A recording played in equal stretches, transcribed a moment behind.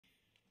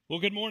Well,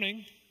 good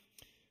morning.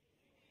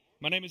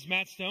 My name is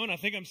Matt Stone. I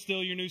think I'm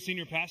still your new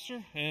senior pastor,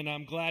 and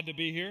I'm glad to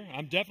be here.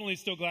 I'm definitely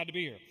still glad to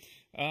be here.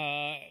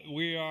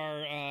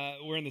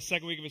 We're in the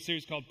second week of a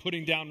series called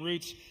Putting Down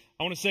Roots.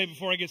 I want to say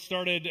before I get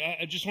started,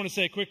 I just want to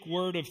say a quick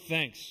word of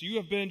thanks. You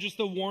have been just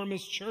the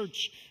warmest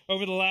church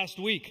over the last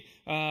week.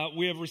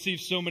 We have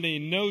received so many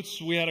notes.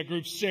 We had a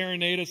group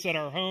serenade us at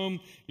our home.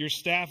 Your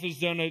staff has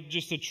done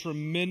just a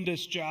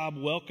tremendous job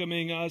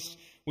welcoming us.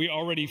 We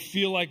already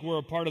feel like we're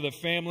a part of the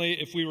family.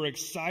 If we were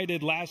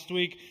excited last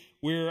week,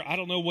 I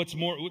don't know what's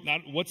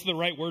the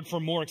right word for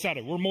more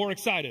excited. We're more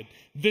excited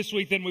this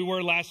week than we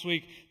were last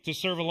week to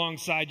serve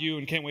alongside you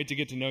and can't wait to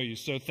get to know you.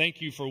 So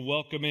thank you for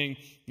welcoming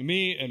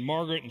me and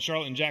Margaret and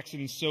Charlotte and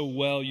Jackson so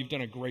well. You've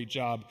done a great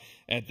job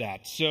at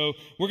that. So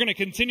we're going to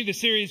continue the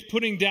series,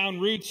 Putting Down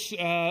Roots.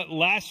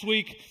 Last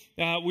week,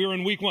 we were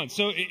in week 1.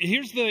 So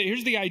here's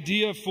the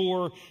idea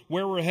for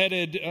where we're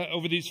headed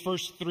over these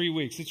first 3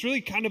 weeks. It's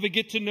really kind of a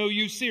get to know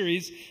you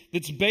series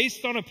that's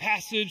based on a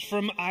passage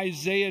from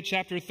Isaiah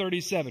chapter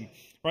 37.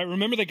 Right?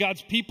 Remember that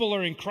God's people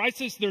are in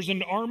crisis. There's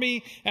an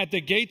army at the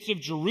gates of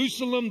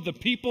Jerusalem. The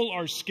people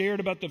are scared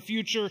about the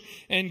future.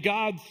 And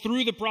God,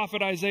 through the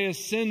prophet Isaiah,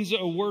 sends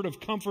a word of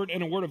comfort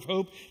and a word of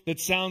hope that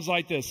sounds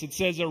like this. It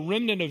says, "A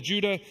remnant of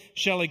Judah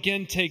shall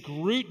again take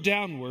root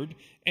downward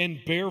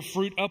and bear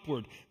fruit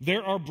upward.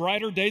 There are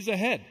brighter days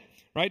ahead."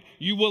 Right?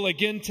 You will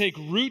again take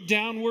root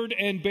downward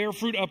and bear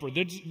fruit upward.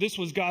 This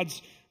was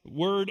God's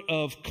word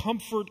of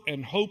comfort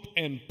and hope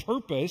and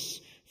purpose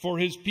for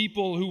his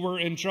people who were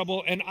in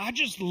trouble. And I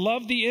just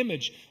love the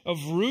image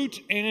of root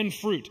and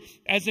fruit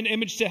as an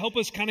image to help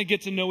us kind of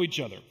get to know each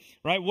other,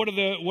 right? What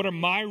are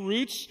my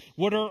roots?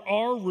 What are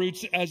our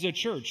roots as a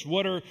church?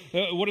 What are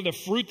the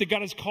fruit that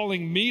God is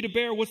calling me to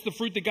bear? What's the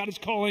fruit that God is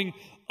calling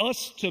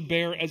us to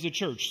bear as a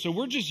church? So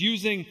we're just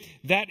using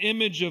that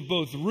image of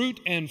both root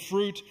and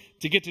fruit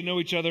to get to know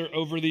each other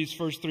over these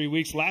first 3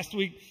 weeks. Last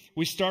week,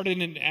 we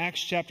started in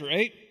Acts chapter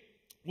 8.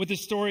 With the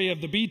story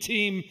of the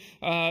B-team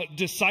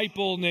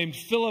disciple named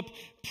Philip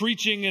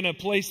preaching in a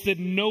place that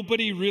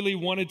nobody really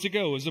wanted to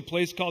go. It was a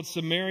place called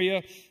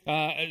Samaria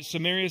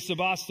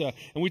Sabasta.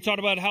 And we talked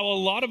about how a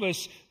lot of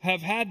us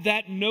have had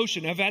that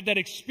notion, have had that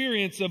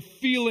experience of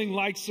feeling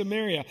like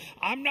Samaria.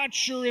 I'm not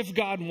sure if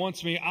God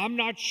wants me. I'm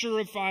not sure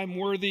if I'm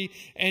worthy.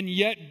 And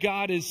yet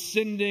God is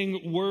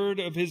sending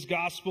word of his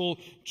gospel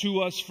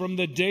to us from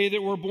the day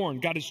that we're born.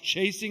 God is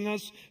chasing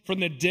us from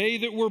the day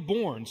that we're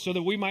born so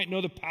that we might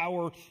know the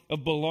power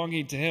of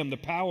belonging to him, the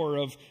power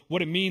of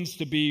what it means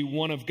to be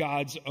one of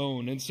God's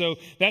own. And so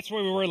that's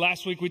where we were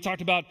last week. We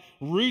talked about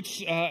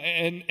roots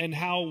and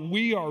how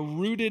we are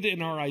rooted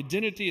in our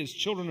identity as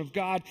children of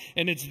God,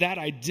 and it's that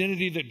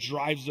identity that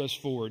drives us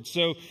forward.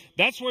 So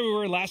that's where we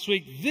were last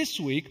week. This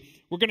week,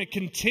 we're going to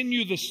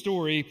continue the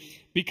story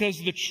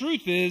because the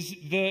truth is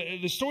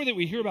the story that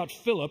we hear about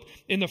Philip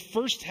in the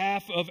first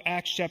half of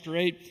Acts chapter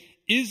 8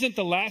 isn't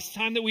the last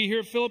time that we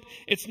hear Philip.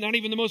 It's not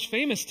even the most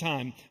famous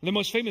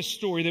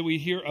story that we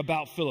hear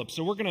about Philip.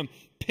 So we're going to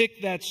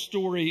pick that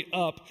story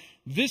up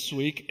this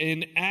week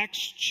in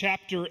Acts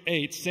chapter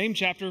 8, same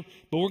chapter,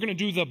 but we're going to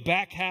do the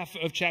back half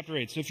of chapter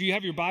 8. So if you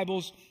have your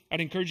Bibles,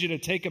 I'd encourage you to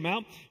take them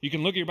out. You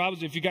can look at your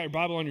Bibles. If you got your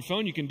Bible on your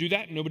phone, you can do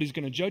that. Nobody's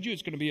going to judge you.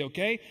 It's going to be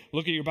okay.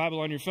 Look at your Bible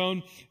on your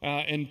phone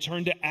and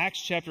turn to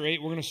Acts chapter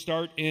 8. We're going to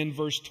start in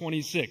verse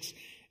 26.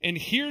 And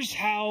here's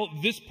how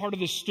this part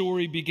of the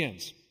story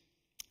begins.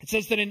 It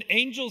says that an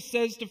angel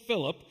says to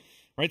Philip,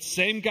 right,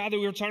 same guy that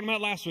we were talking about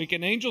last week,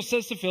 an angel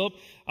says to Philip,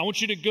 I want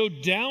you to go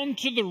down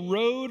to the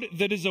road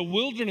that is a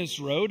wilderness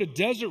road, a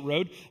desert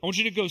road. I want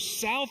you to go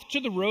south to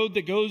the road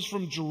that goes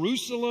from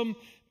Jerusalem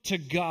to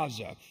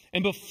Gaza.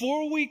 And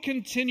before we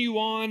continue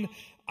on,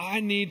 I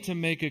need to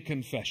make a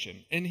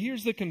confession. And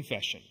here's the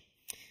confession.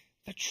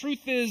 The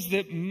truth is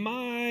that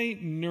my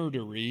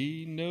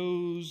nerdery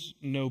knows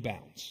no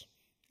bounds.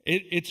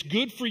 It's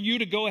good for you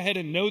to go ahead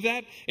and know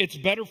that. It's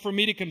better for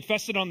me to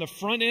confess it on the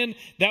front end.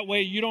 That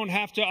way you don't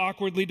have to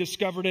awkwardly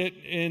discover it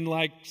in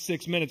like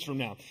 6 minutes from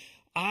now.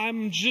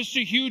 I'm just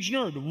a huge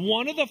nerd.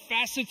 One of the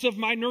facets of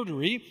my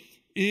nerdery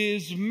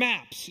is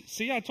maps.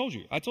 See, I told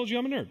you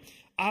I'm a nerd.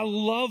 I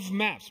love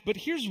maps, but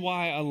here's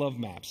why I love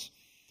maps.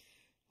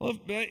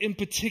 In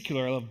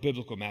particular, I love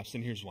biblical maps,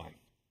 and here's why.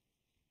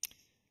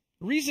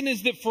 The reason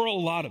is that for a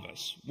lot of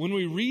us, when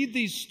we read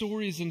these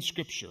stories in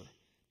Scripture,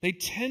 they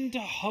tend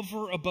to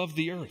hover above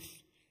the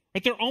earth.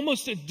 Right? They're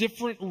almost a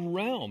different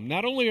realm.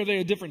 Not only are they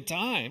a different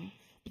time,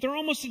 but they're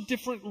almost a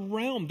different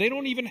realm. They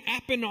don't even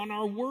happen on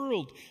our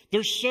world.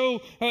 They're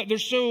so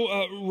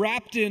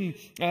wrapped in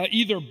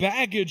either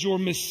baggage or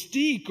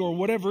mystique or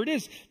whatever it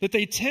is that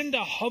they tend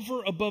to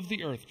hover above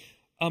the earth.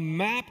 A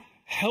map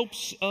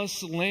helps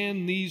us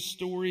land these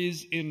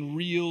stories in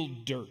real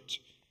dirt.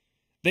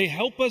 They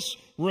help us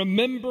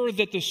remember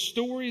that the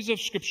stories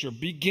of Scripture,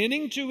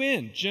 beginning to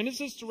end,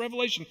 Genesis to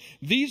Revelation,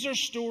 these are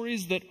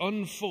stories that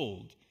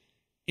unfold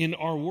in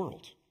our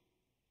world.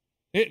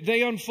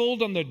 They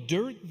unfold on the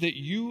dirt that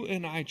you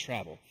and I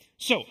travel.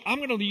 So I'm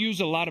going to use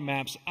a lot of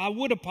maps. I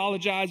would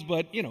apologize,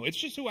 but it's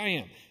just who I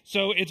am.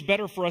 So it's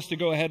better for us to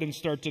go ahead and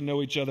start to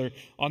know each other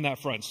on that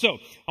front. So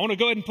I want to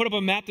go ahead and put up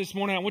a map this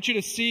morning. I want you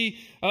to see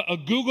a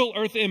Google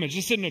Earth image.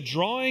 This isn't a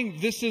drawing.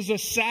 This is a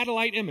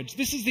satellite image.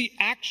 This is the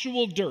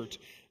actual dirt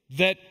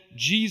that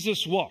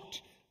Jesus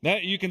walked.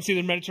 That you can see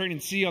the Mediterranean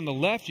Sea on the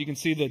left. You can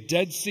see the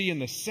Dead Sea in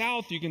the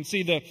south. You can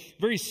see the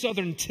very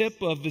southern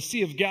tip of the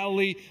Sea of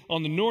Galilee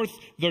on the north.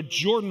 The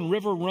Jordan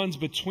River runs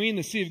between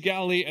the Sea of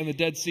Galilee and the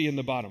Dead Sea in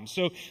the bottom.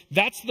 So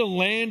that's the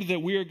land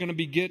that we're going to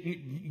be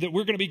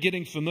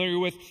getting familiar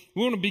with.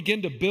 We want to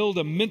begin to build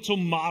a mental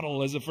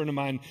model, as a friend of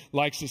mine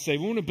likes to say.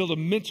 We want to build a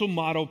mental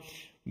model.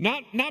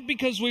 Not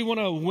because we want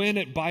to win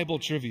at Bible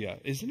trivia.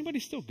 Is anybody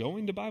still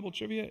going to Bible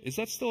trivia? Is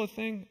that still a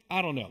thing?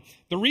 I don't know.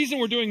 The reason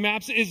we're doing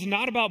maps is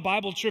not about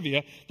Bible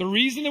trivia. The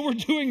reason that we're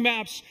doing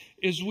maps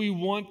is we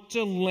want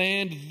to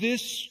land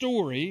this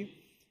story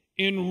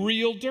in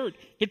real dirt.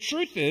 The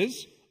truth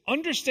is,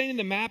 understanding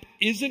the map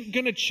isn't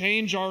going to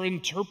change our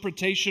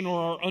interpretation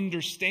or our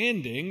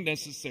understanding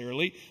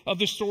necessarily of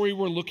the story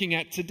we're looking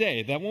at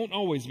today. That won't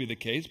always be the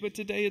case, but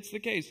today it's the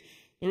case.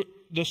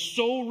 The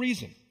sole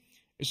reason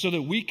so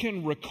that we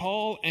can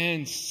recall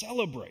and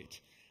celebrate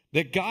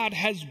that God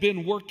has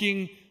been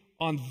working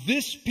on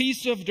this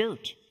piece of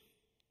dirt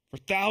for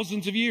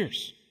thousands of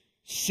years.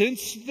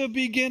 Since the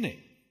beginning,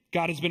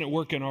 God has been at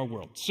work in our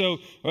world. So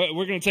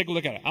we're going to take a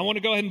look at it. I want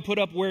to go ahead and put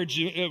up where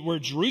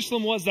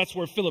Jerusalem was. That's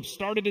where Philip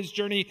started his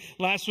journey.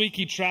 Last week,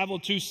 he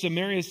traveled to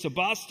Samaria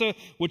Sabasta,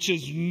 which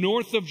is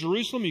north of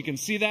Jerusalem. You can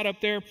see that up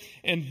there.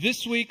 And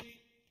this week,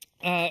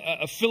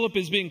 Philip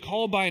is being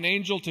called by an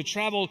angel to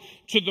travel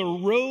to the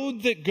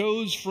road that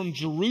goes from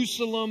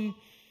Jerusalem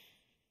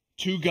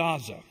to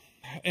Gaza.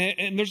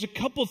 And there's a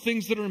couple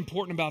things that are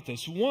important about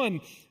this.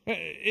 One,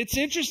 it's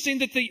interesting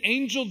that the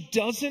angel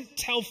doesn't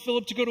tell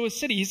Philip to go to a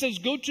city. He says,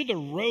 go to the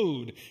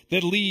road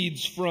that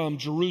leads from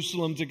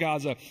Jerusalem to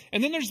Gaza.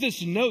 And then there's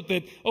this note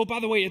that, oh, by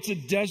the way, it's a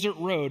desert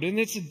road. And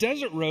it's a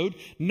desert road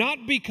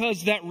not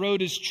because that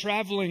road is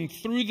traveling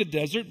through the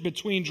desert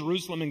between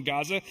Jerusalem and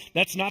Gaza.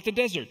 That's not the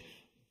desert.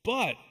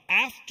 But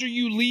after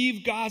you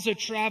leave Gaza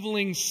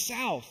traveling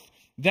south,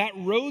 that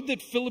road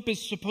that Philip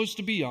is supposed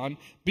to be on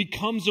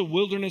becomes a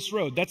wilderness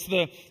road. That's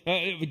Gaza.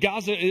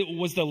 It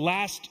was the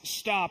last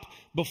stop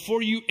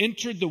before you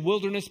entered the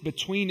wilderness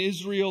between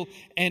Israel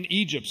and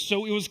Egypt.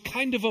 So it was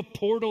kind of a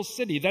portal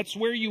city. That's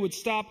where you would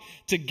stop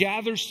to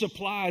gather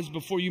supplies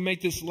before you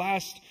make this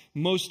last,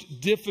 most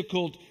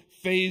difficult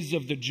phase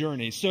of the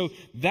journey. So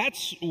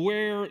that's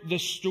where the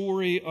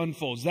story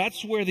unfolds.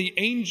 That's where the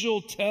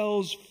angel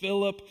tells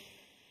Philip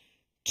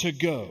to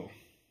go.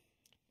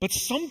 But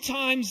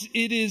sometimes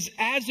it is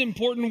as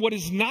important what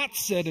is not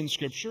said in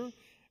Scripture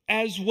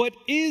as what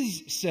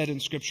is said in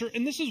Scripture.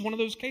 And this is one of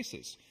those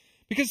cases.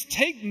 Because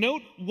take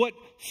note what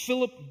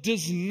Philip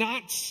does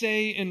not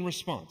say in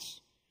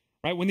response.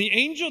 Right? When the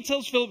angel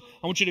tells Philip,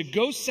 I want you to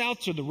go south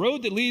to the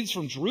road that leads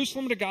from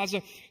Jerusalem to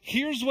Gaza,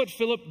 here's what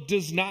Philip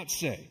does not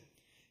say.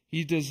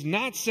 He does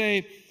not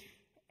say,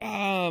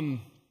 well,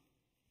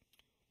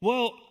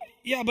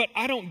 yeah, but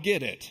I don't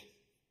get it.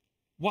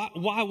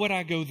 Why would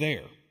I go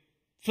there?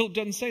 Philip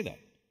doesn't say that.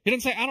 He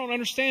doesn't say, I don't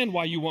understand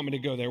why you want me to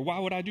go there. Why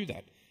would I do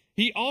that?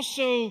 He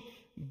also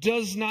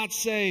does not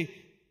say,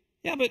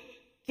 yeah, but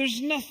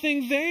there's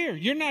nothing there.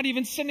 You're not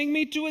even sending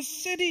me to a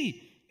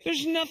city.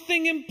 There's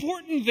nothing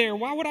important there.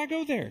 Why would I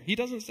go there? He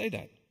doesn't say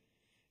that.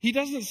 He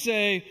doesn't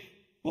say,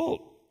 well,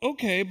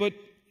 okay, but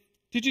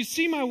did you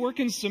see my work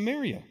in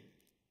Samaria?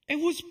 It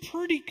was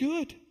pretty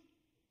good.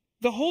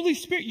 The Holy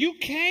Spirit, you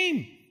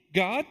came,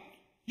 God.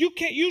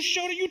 You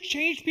showed it. You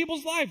changed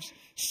people's lives.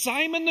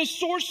 Simon the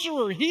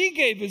sorcerer, he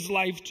gave his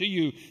life to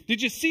you.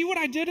 Did you see what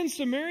I did in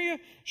Samaria?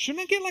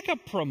 Shouldn't I get like a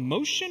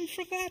promotion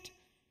for that?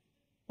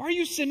 Why are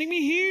you sending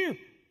me here?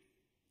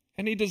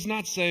 And he does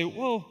not say,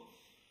 well,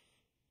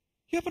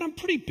 yeah, but I'm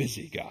pretty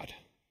busy, God.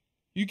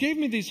 You gave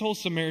me these whole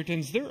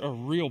Samaritans. They're a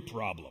real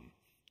problem.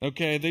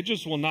 Okay, they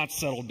just will not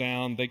settle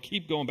down. They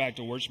keep going back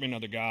to worshiping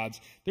other gods.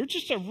 They're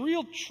just a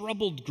real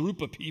troubled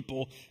group of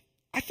people.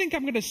 I think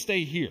I'm going to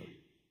stay here.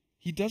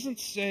 He doesn't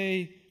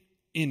say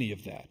any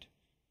of that.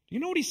 Do you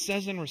know what he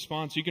says in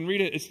response? You can read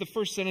it. It's the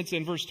first sentence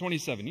in verse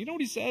 27. You know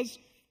what he says?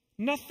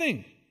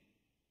 Nothing.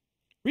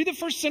 Read the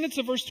first sentence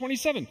of verse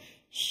 27.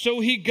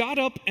 So he got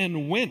up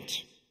and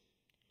went.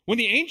 When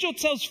the angel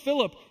tells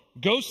Philip,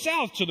 go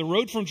south to the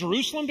road from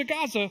Jerusalem to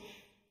Gaza,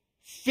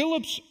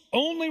 Philip's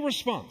only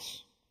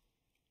response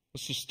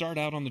was to start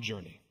out on the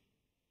journey.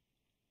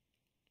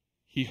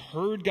 He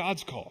heard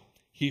God's call.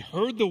 He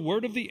heard the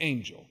word of the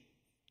angel,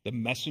 the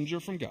messenger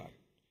from God.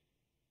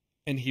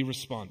 And he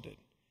responded.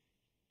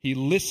 He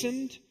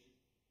listened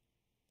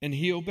and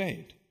he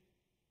obeyed.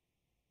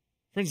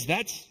 Friends,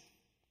 that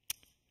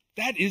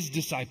is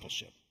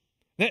discipleship.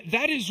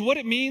 That is what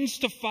it means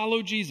to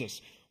follow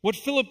Jesus. What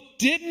Philip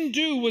didn't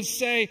do was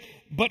say,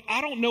 but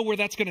I don't know where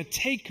that's going to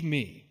take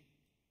me.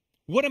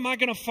 What am I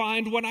going to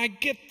find when I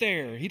get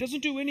there? He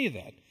doesn't do any of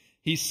that.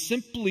 He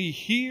simply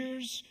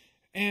hears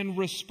and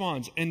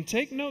responds. And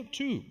take note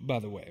too, by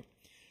the way,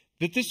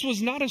 that this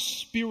was not a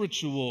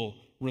spiritual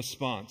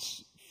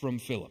response from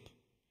Philip.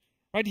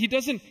 Right? He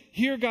doesn't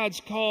hear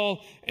God's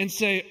call and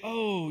say,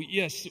 "Oh,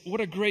 yes,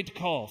 what a great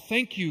call.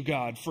 Thank you,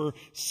 God, for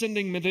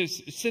sending me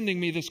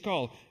this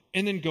call,"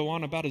 and then go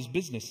on about his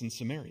business in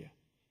Samaria.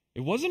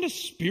 It wasn't a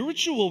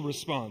spiritual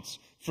response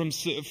from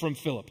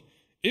Philip.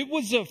 It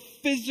was a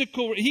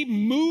physical. He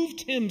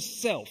moved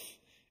himself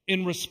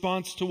in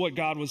response to what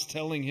God was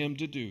telling him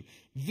to do.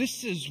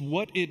 This is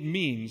what it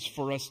means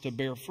for us to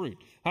bear fruit.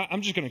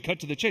 I'm just going to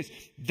cut to the chase.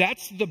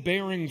 That's the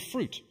bearing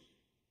fruit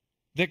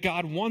that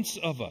God wants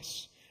of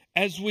us.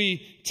 As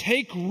we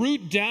take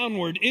root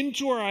downward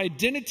into our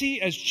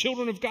identity as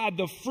children of God,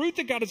 the fruit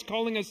that God is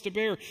calling us to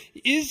bear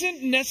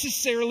isn't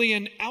necessarily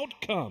an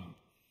outcome.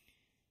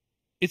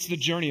 It's the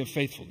journey of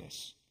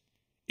faithfulness.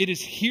 It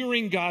is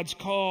hearing God's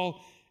call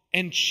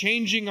and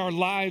changing our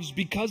lives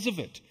because of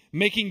it,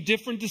 making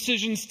different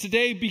decisions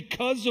today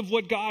because of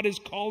what God is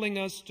calling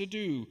us to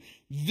do.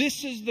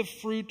 This is the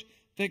fruit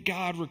that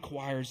God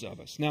requires of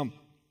us. Now,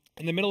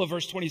 in the middle of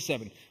verse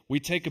 27, we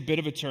take a bit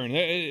of a turn.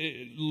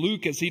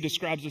 Luke, as he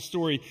describes the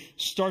story,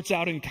 starts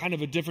out in kind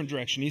of a different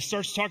direction. He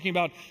starts talking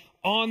about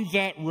on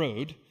that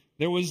road,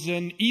 there was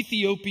an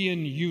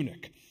Ethiopian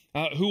eunuch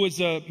who was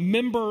a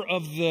member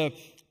of the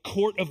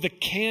court of the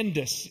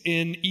Candace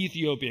in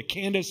Ethiopia.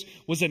 Candace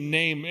was a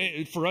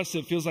name. For us,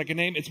 it feels like a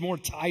name. It's more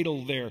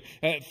title there.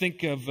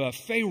 Think of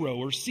Pharaoh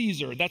or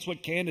Caesar. That's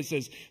what Candace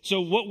is.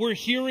 So what we're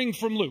hearing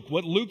from Luke,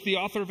 what Luke, the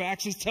author of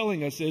Acts, is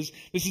telling us is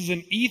this is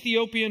an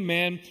Ethiopian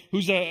man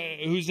who's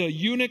a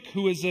eunuch,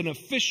 who is an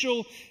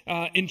official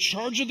in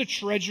charge of the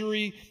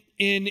treasury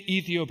in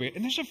Ethiopia.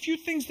 And there's a few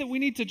things that we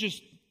need to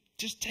just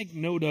take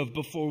note of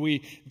before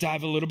we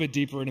dive a little bit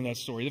deeper into that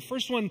story. The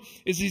first one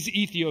is he's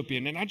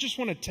Ethiopian. And I just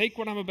want to take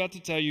what I'm about to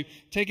tell you,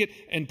 take it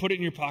and put it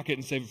in your pocket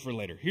and save it for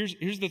later.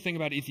 Here's the thing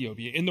about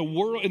Ethiopia. In the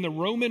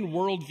Roman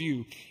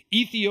worldview,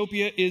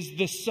 Ethiopia is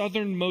the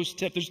southernmost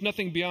tip. There's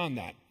nothing beyond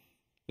that.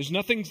 There's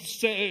nothing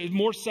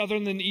more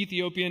southern than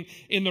Ethiopian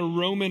in the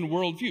Roman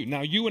worldview.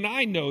 Now, you and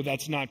I know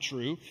that's not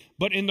true,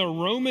 but in the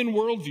Roman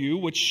worldview,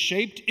 which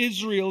shaped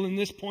Israel in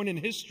this point in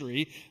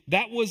history,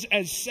 that was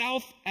as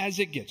south as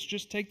it gets.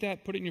 Just take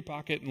that, put it in your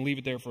pocket, and leave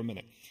it there for a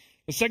minute.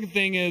 The second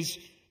thing is,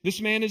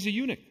 this man is a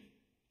eunuch,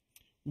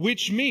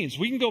 which means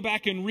we can go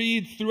back and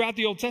read throughout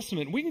the Old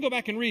Testament. We can go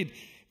back and read,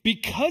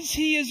 because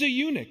he is a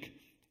eunuch,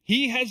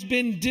 he has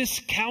been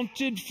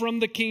discounted from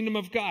the kingdom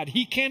of God.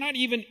 He cannot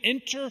even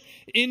enter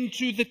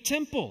into the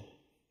temple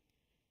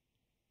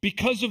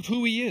because of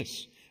who he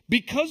is.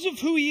 Because of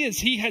who he is,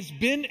 he has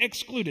been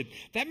excluded.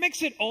 That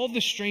makes it all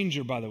the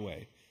stranger, by the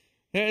way,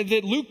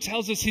 that Luke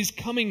tells us he's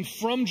coming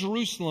from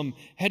Jerusalem,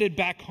 headed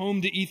back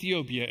home to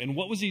Ethiopia. And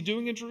what was he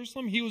doing in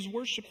Jerusalem? He was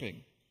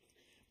worshiping.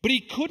 But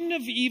he couldn't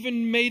have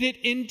even made it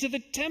into the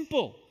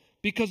temple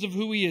because of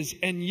who he is.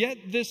 And yet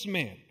this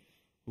man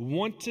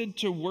wanted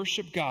to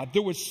worship God.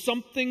 There was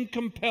something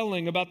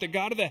compelling about the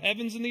God of the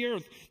heavens and the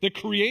earth, the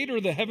creator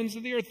of the heavens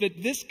and the earth,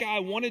 that this guy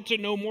wanted to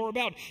know more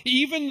about.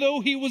 Even though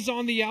he was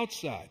on the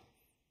outside,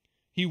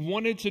 he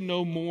wanted to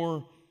know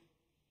more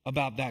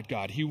about that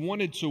God. He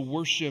wanted to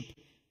worship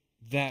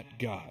that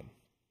God.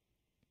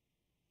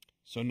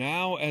 So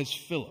now, as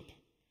Philip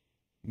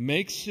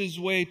makes his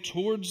way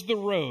towards the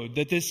road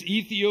that this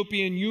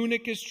Ethiopian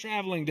eunuch is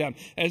traveling down,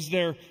 as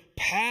their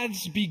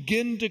paths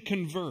begin to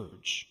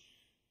converge,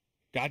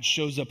 God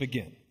shows up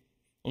again.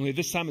 Only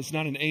this time it's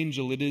not an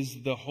angel, it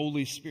is the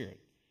Holy Spirit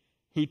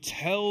who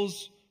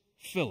tells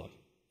Philip,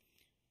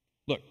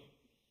 look,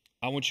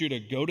 I want you to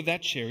go to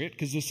that chariot,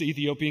 because this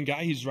Ethiopian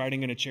guy, he's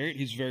riding in a chariot.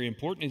 He's very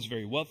important, he's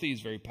very wealthy,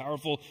 he's very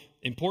powerful.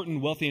 Important,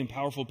 wealthy, and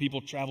powerful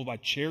people travel by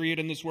chariot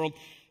in this world.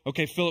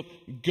 Okay, Philip,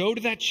 go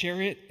to that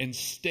chariot and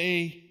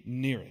stay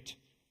near it.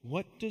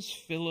 What does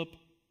Philip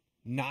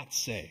not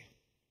say?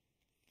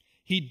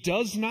 He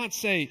does not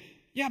say,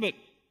 yeah, but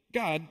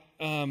God,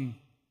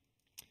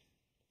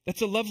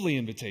 that's a lovely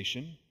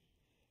invitation,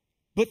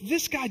 but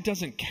this guy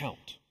doesn't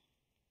count.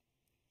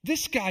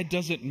 This guy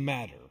doesn't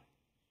matter.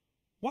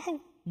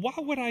 Why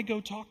would I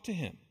go talk to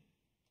him?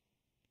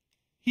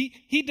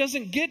 He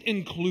doesn't get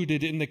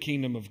included in the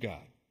kingdom of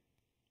God.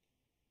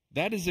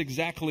 That is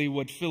exactly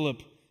what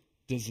Philip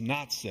does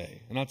not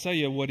say. And I'll tell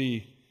you what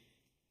he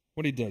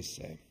does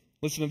say.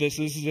 Listen to this.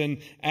 This is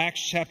in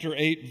Acts chapter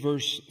 8,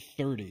 verse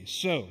 30.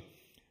 So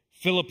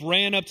Philip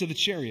ran up to the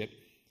chariot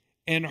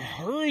and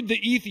heard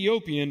the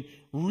Ethiopian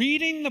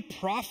reading the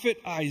prophet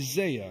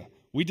Isaiah.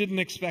 We didn't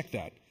expect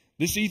that.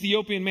 This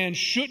Ethiopian man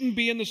shouldn't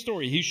be in the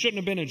story. He shouldn't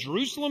have been in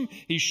Jerusalem.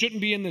 He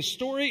shouldn't be in this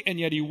story. And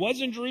yet he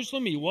was in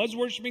Jerusalem. He was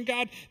worshiping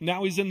God.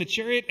 Now he's in the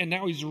chariot. And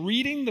now he's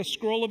reading the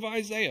scroll of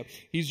Isaiah.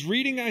 He's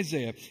reading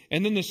Isaiah.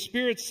 And then the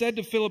Spirit said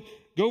to Philip,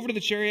 go over to the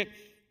chariot.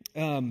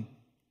 And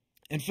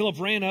Philip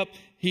ran up.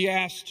 He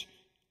asked,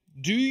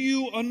 do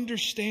you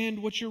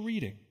understand what you're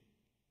reading?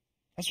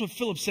 That's what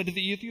Philip said to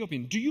the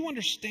Ethiopian. Do you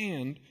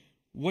understand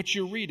what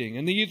you're reading?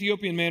 And the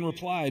Ethiopian man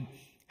replied,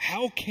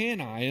 how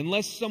can I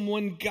unless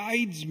someone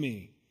guides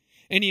me?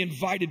 and he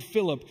invited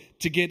Philip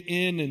to get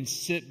in and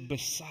sit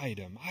beside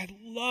him. I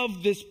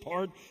love this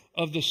part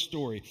of the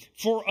story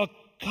for a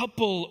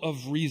couple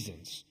of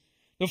reasons.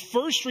 The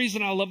first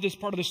reason I love this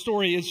part of the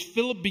story is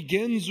Philip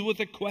begins with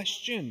a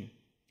question.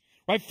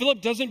 Right?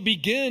 Philip doesn't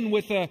begin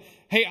with a,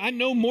 hey, I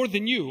know more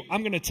than you.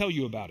 I'm going to tell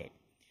you about it.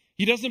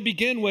 He doesn't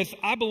begin with,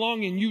 I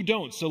belong and you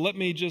don't. So let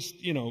me just,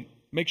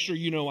 make sure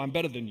you know I'm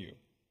better than you.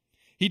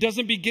 He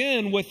doesn't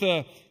begin with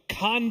a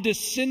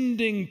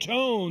condescending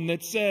tone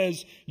that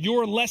says,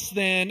 you're less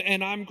than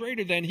and I'm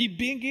greater than. He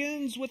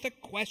begins with a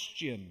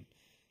question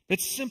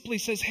that simply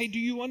says, hey, do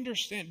you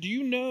understand? Do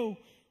you know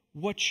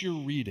what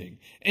you're reading?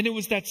 And it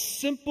was that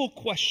simple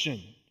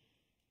question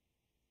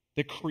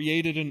that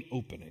created an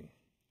opening.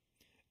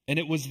 And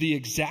it was the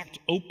exact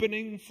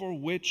opening for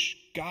which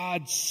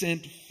God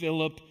sent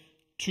Philip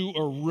to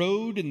a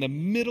road in the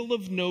middle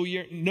of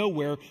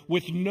nowhere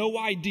with no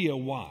idea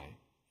why.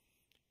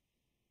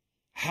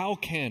 How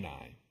can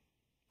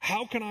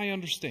I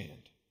understand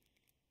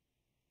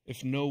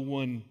if no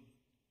one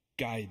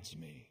guides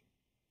me?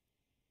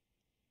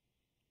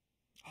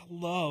 I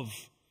love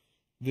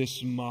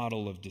this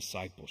model of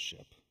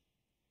discipleship.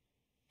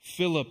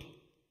 Philip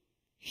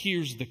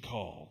hears the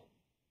call.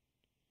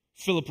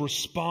 Philip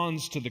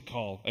responds to the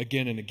call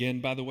again and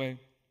again, by the way.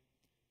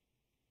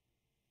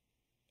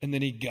 And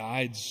then he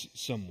guides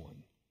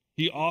someone.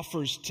 He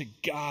offers to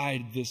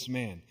guide this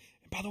man.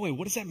 And by the way,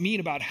 what does that mean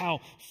about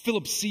how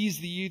Philip sees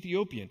the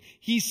Ethiopian?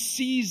 He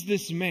sees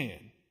this man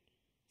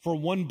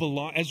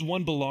as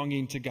one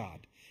belonging to God.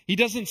 He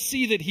doesn't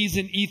see that he's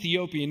an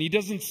Ethiopian. He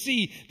doesn't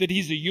see that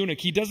he's a eunuch.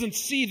 He doesn't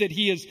see that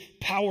he is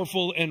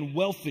powerful and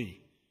wealthy.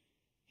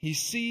 He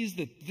sees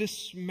that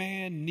this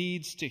man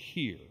needs to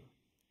hear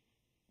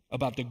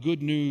about the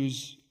good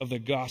news of the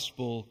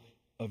gospel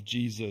of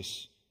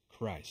Jesus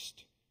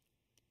Christ.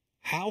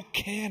 How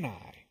can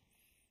I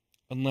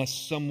unless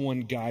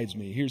someone guides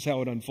me? Here's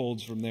how it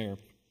unfolds from there.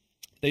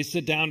 They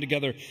sit down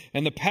together,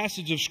 and the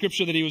passage of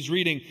scripture that he was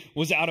reading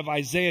was out of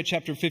Isaiah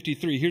chapter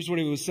 53. Here's what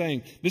he was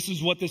saying. This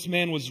is what this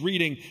man was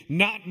reading,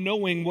 not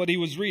knowing what he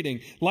was reading.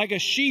 Like a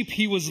sheep,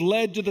 he was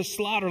led to the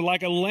slaughter.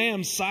 Like a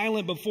lamb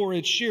silent before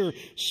its shearer,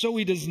 so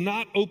he does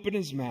not open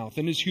his mouth.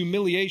 In his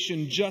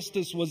humiliation,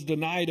 justice was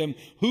denied him.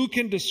 Who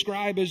can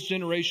describe his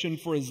generation?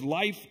 For his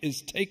life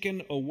is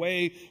taken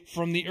away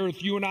from the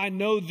earth. You and I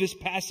know this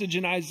passage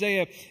in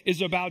Isaiah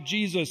is about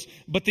Jesus.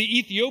 But the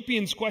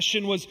Ethiopian's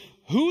question was,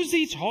 who's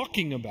he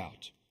talking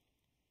about?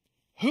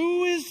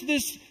 Who is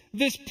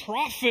this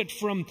prophet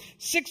from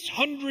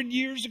 600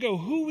 years ago?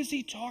 Who is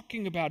he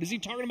talking about? Is he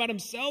talking about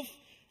himself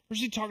or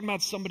is he talking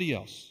about somebody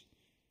else?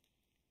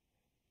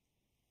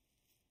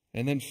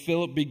 And then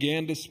Philip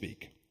began to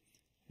speak.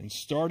 And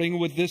starting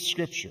with this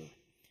scripture,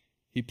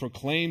 he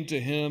proclaimed to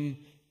him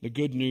the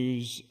good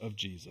news of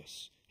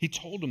Jesus. He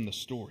told him the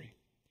story,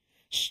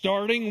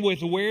 starting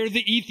with where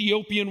the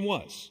Ethiopian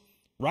was.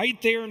 Right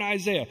there in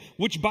Isaiah,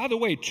 which, by the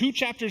way, 2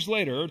 chapters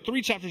later, or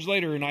 3 chapters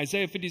later in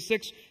Isaiah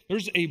 56,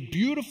 there's a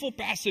beautiful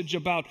passage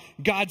about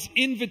God's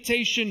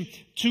invitation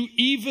to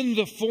even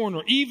the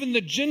foreigner. Even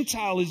the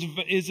Gentile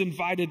is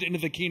invited into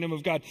the kingdom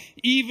of God.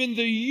 Even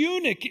the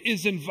eunuch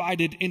is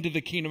invited into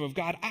the kingdom of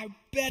God. I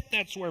bet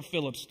that's where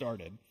Philip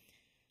started.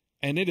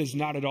 And it is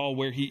not at all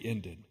where he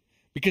ended.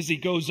 Because he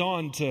goes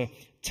on to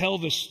tell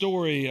the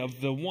story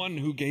of the one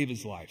who gave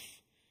his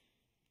life,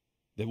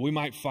 that we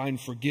might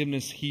find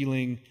forgiveness,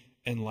 healing,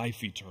 and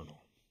life eternal.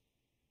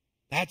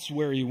 That's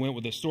where he went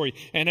with the story.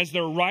 And as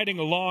they're riding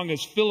along,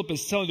 as Philip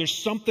is telling, there's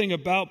something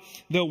about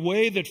the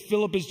way that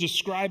Philip is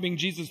describing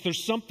Jesus.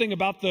 There's something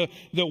about the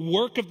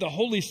work of the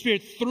Holy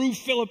Spirit through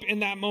Philip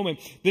in that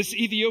moment. This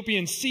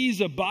Ethiopian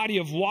sees a body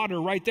of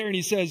water right there and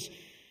he says,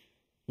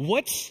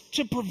 what's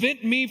to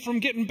prevent me from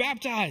getting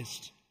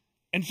baptized?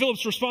 And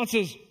Philip's response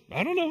is,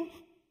 I don't know.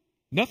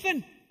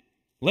 Nothing.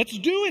 Let's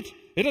do it.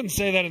 It doesn't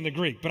say that in the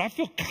Greek, but I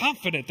feel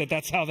confident that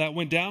that's how that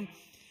went down.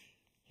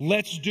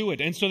 Let's do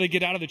it. And so they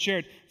get out of the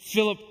chariot.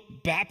 Philip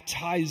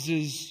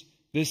baptizes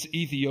this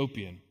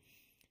Ethiopian.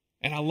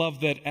 And I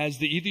love that as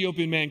the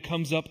Ethiopian man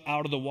comes up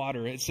out of the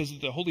water, it says that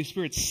the Holy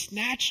Spirit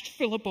snatched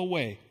Philip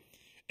away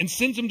and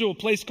sends him to a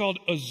place called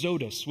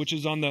Azotus, which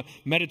is on the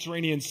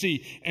Mediterranean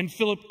Sea. And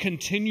Philip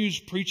continues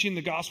preaching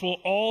the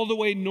gospel all the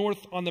way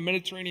north on the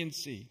Mediterranean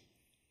Sea,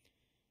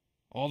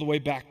 all the way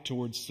back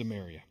towards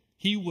Samaria.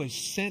 He was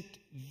sent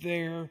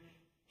there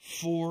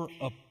for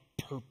a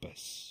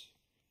purpose.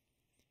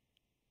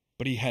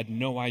 But he had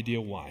no idea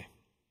why.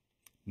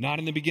 Not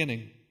in the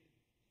beginning.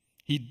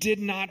 He did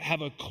not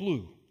have a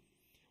clue.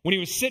 When he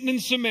was sitting in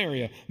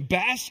Samaria,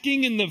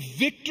 basking in the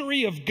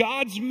victory of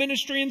God's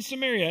ministry in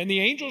Samaria, and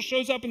the angel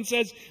shows up and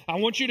says, I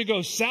want you to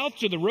go south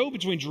to the road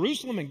between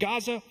Jerusalem and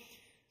Gaza.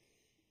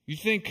 You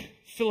think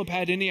Philip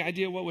had any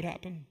idea what would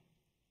happen?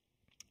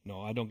 No,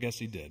 I don't guess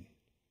he did.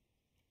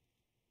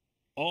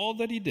 All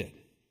that he did,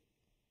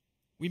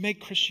 we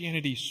make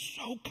Christianity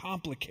so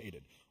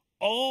complicated.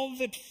 All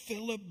that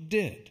Philip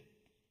did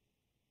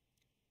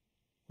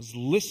was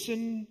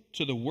listen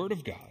to the word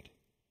of God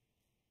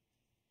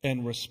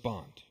and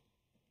respond.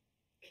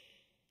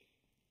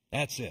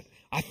 That's it.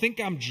 I think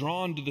I'm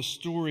drawn to the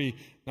story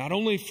not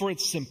only for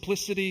its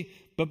simplicity,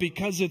 but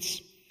because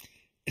it's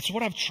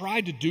what I've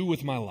tried to do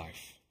with my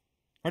life.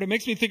 Right? It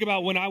makes me think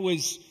about when I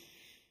was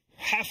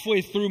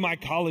halfway through my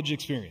college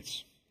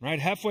experience. Right?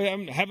 Halfway,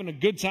 I'm having a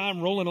good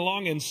time rolling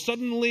along, and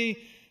suddenly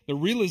the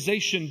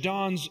realization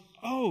dawns,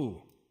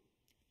 oh,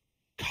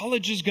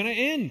 college is going to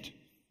end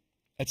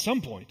at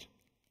some point.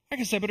 I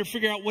guess I better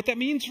figure out what that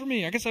means for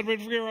me. I guess I better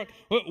figure out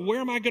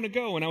where am I going to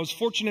go? And I was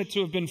fortunate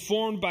to have been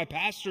formed by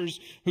pastors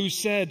who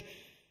said,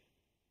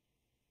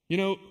 you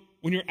know,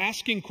 when you're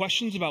asking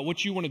questions about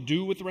what you want to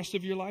do with the rest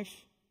of your life,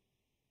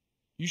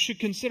 you should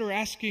consider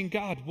asking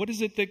God, what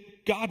is it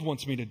that God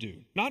wants me to do?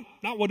 Not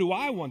what do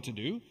I want to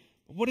do,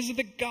 but what is it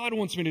that God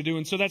wants me to do?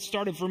 And so that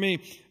started for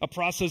me a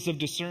process of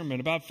discernment,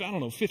 about,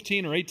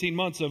 15 or 18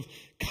 months of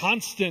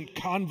constant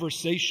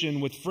conversation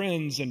with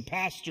friends and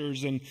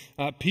pastors and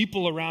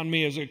people around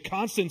me, as a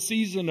constant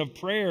season of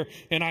prayer.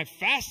 And I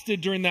fasted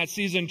during that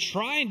season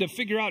trying to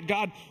figure out,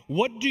 God,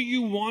 what do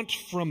you want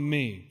from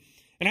me?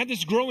 And I had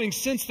this growing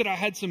sense that I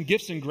had some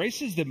gifts and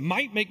graces that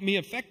might make me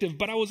effective,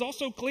 but I was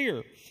also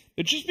clear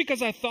that just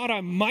because I thought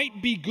I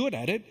might be good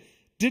at it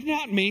did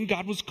not mean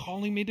God was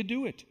calling me to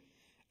do it.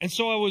 And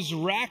so I was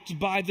racked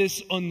by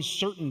this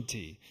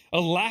uncertainty, a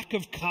lack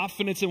of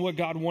confidence in what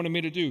God wanted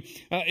me to do.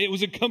 It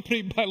was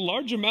accompanied by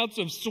large amounts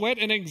of sweat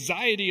and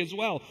anxiety as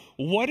well.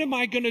 What am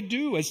I going to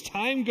do as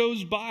time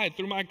goes by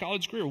through my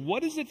college career?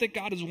 What is it that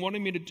God is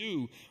wanting me to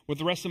do with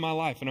the rest of my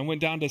life? And I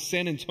went down to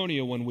San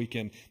Antonio one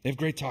weekend. They have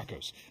great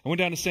tacos. I went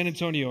down to San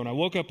Antonio and I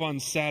woke up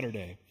on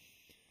Saturday.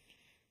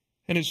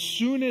 And as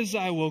soon as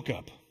I woke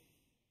up,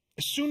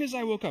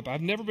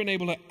 I've never been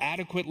able to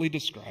adequately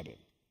describe it.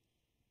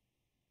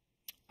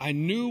 I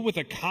knew with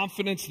a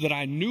confidence that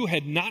I knew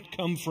had not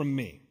come from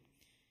me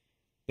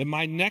that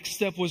my next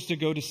step was to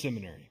go to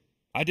seminary.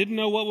 I didn't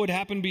know what would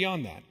happen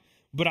beyond that,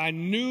 but I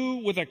knew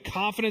with a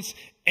confidence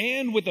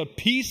and with a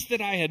peace that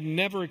I had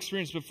never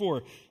experienced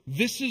before,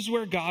 this is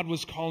where God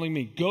was calling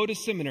me. Go to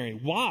seminary.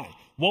 Why?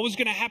 What was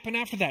going to happen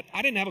after that?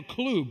 I didn't have a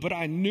clue, but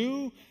I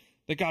knew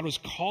that God was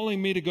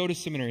calling me to go to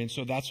seminary, and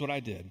so that's what I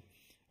did.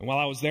 And while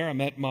I was there, I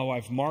met my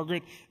wife,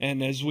 Margaret,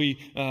 and as we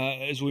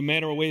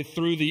made our way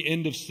through the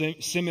end of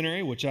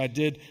seminary, which I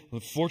did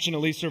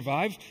fortunately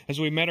survive, as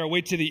we made our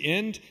way to the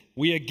end,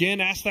 we again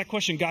asked that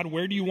question, God,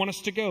 where do you want us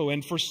to go?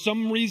 And for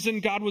some reason,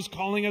 God was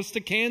calling us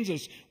to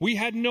Kansas. We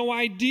had no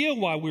idea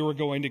why we were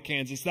going to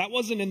Kansas. That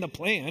wasn't in the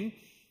plan.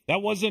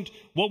 That wasn't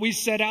what we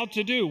set out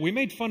to do. We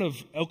made fun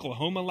of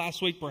Oklahoma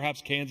last week.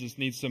 Perhaps Kansas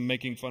needs some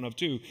making fun of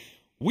too.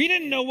 We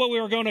didn't know what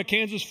we were going to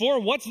Kansas for.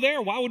 What's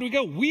there? Why would we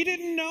go? We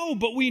didn't know,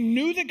 but we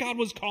knew that God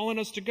was calling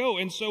us to go,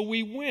 and so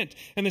we went.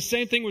 And the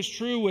same thing was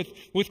true with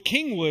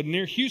Kingwood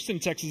near Houston,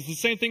 Texas. The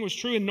same thing was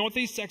true in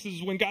Northeast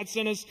Texas when God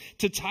sent us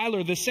to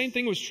Tyler. The same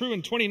thing was true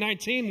in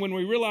 2019 when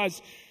we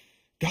realized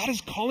God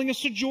is calling us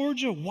to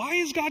Georgia. Why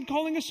is God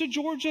calling us to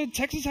Georgia?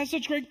 Texas has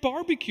such great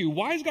barbecue.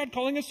 Why is God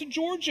calling us to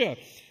Georgia?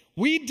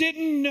 We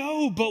didn't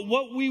know, but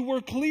what we were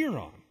clear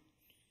on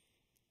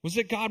was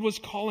that God was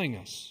calling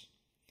us.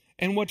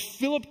 And what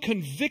Philip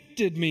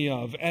convicted me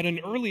of at an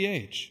early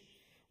age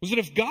was that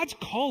if God's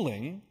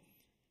calling,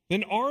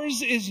 then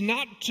ours is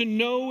not to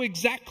know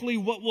exactly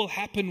what will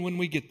happen when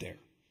we get there.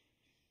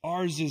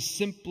 Ours is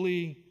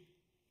simply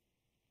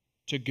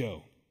to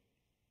go.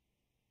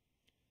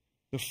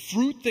 The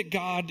fruit that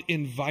God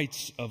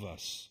invites of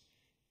us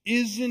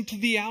isn't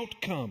the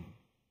outcome.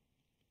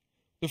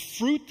 The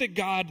fruit that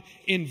God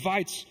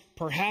invites,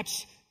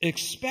 perhaps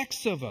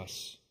expects of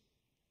us,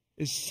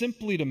 is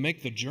simply to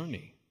make the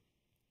journey.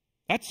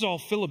 That's all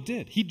Philip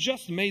did. He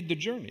just made the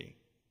journey.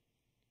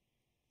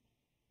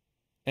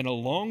 And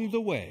along the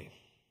way,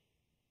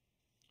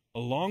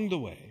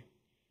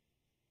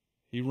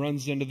 he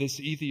runs into this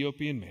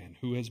Ethiopian man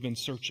who has been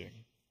searching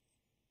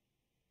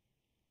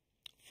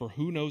for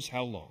who knows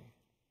how long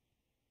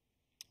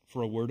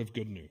for a word of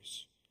good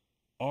news.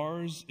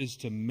 Ours is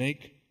to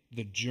make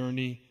the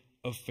journey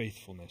of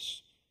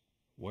faithfulness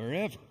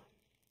wherever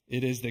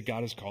it is that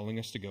God is calling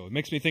us to go. It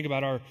makes me think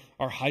about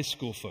our high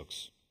school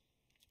folks.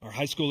 Our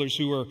high schoolers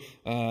who were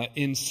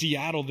in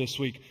Seattle this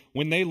week,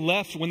 when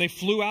they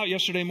flew out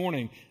yesterday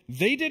morning,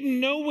 they didn't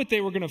know what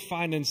they were going to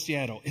find in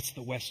Seattle. It's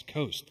the West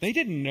Coast. They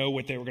didn't know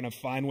what they were going to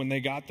find when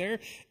they got there,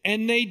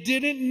 and they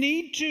didn't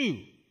need to.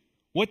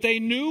 What they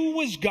knew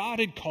was God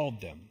had called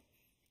them,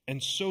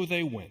 and so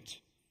they went.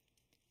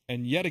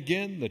 And yet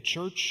again, the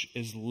church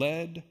is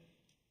led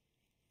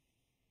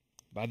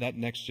by that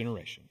next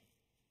generation.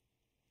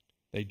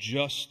 They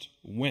just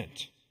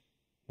went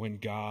when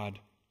God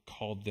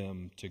called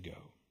them to go.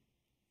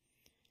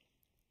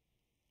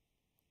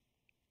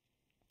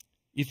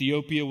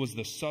 Ethiopia was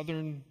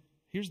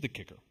here's the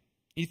kicker.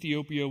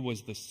 Ethiopia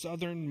was the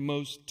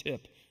southernmost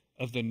tip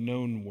of the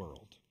known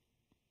world.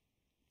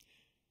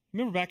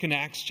 Remember back in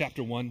Acts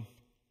chapter 1, one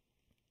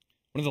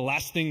of the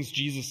last things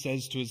Jesus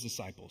says to his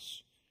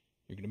disciples,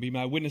 you're going to be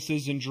my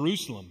witnesses in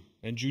Jerusalem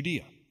and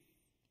Judea.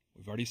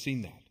 We've already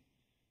seen that.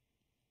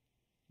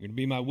 You're going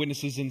to be my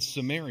witnesses in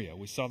Samaria.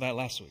 We saw that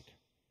last week.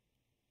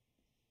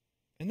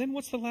 And then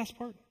what's the last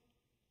part?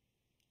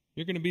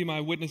 You're going to be my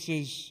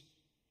witnesses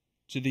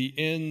to the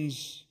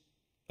ends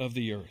of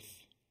the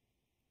earth.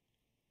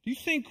 Do you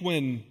think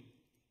when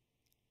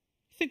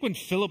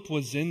Philip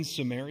was in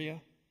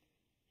Samaria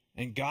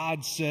and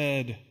God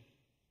said,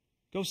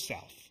 go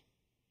south,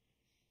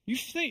 you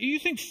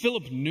think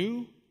Philip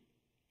knew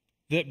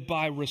that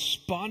by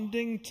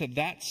responding to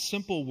that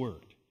simple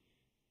word,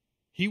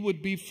 he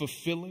would be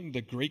fulfilling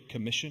the Great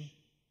Commission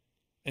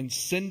and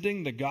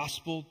sending the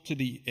gospel to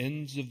the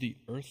ends of the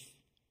earth?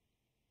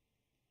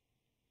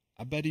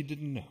 I bet he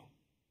didn't know.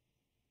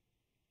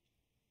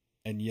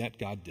 And yet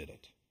God did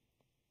it.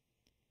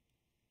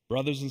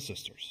 Brothers and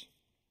sisters,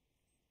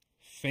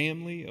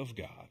 family of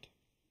God,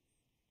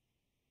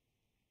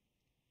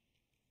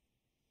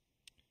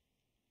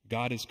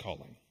 God is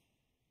calling.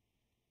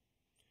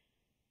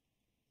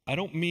 I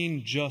don't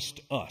mean just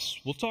us.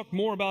 We'll talk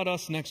more about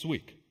us next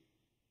week.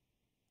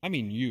 I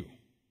mean you.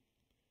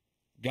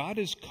 God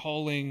is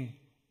calling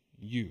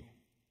you.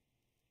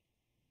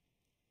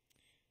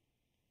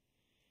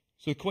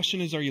 So the question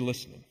is, are you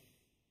listening?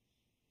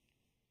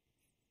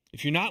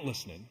 If you're not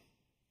listening,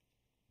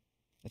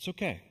 that's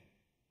okay.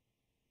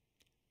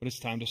 But it's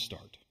time to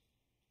start.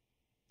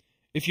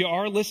 If you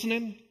are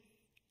listening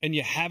and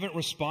you haven't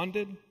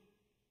responded,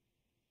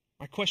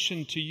 my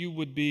question to you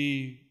would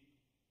be,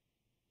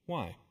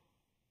 why?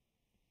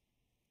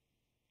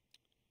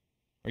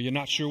 Are you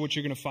not sure what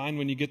you're going to find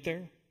when you get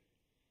there?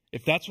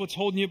 If that's what's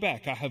holding you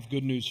back, I have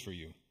good news for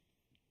you.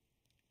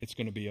 It's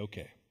going to be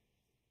okay.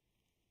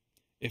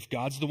 If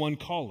God's the one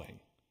calling,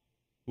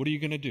 what are you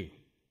going to do?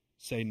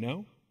 Say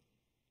no?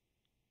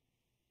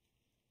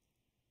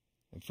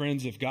 And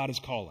friends, if God is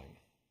calling,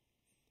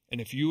 and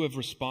if you have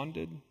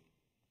responded,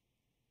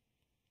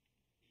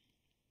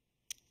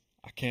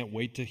 I can't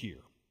wait to hear.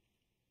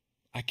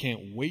 I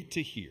can't wait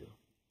to hear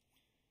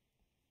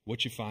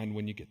what you find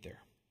when you get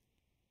there.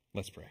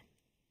 Let's pray.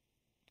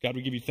 God,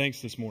 we give you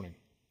thanks this morning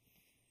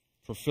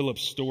for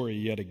Philip's story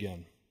yet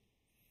again.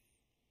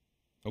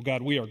 Oh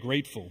God, we are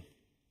grateful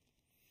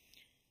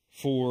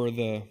for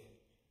the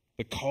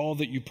call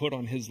that you put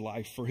on his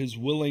life, for his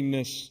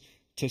willingness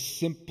to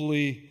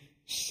simply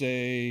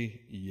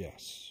say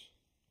yes.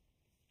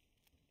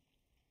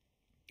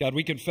 God,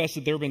 we confess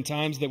that there have been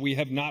times that we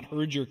have not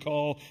heard your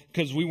call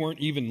because we weren't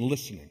even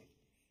listening.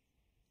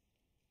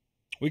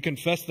 We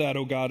confess that,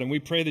 oh God, and we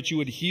pray that you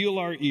would heal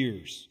our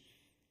ears,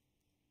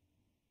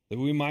 that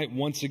we might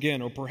once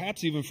again, or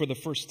perhaps even for the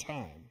first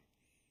time,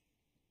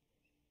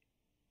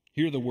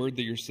 hear the word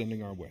that you're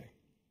sending our way.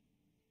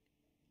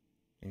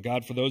 And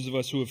God, for those of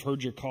us who have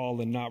heard your call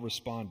and not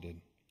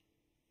responded,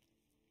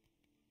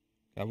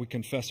 God, we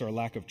confess our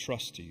lack of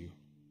trust to you.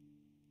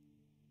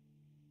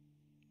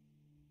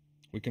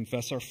 We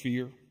confess our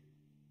fear.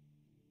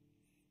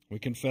 We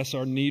confess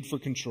our need for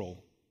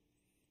control.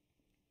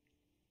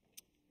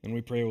 And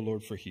we pray, oh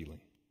Lord, for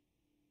healing.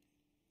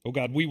 Oh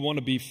God, we want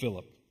to be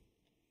Philip.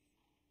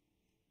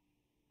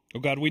 Oh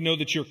God, we know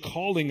that you're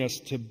calling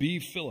us to be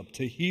Philip,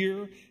 to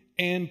hear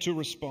and to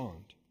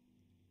respond,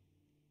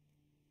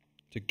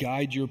 to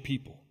guide your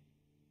people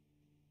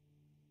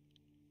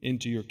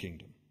into your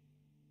kingdom.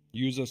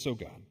 Use us, oh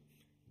God.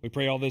 We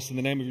pray all this in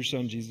the name of your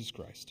Son, Jesus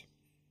Christ.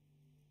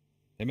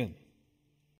 Amen.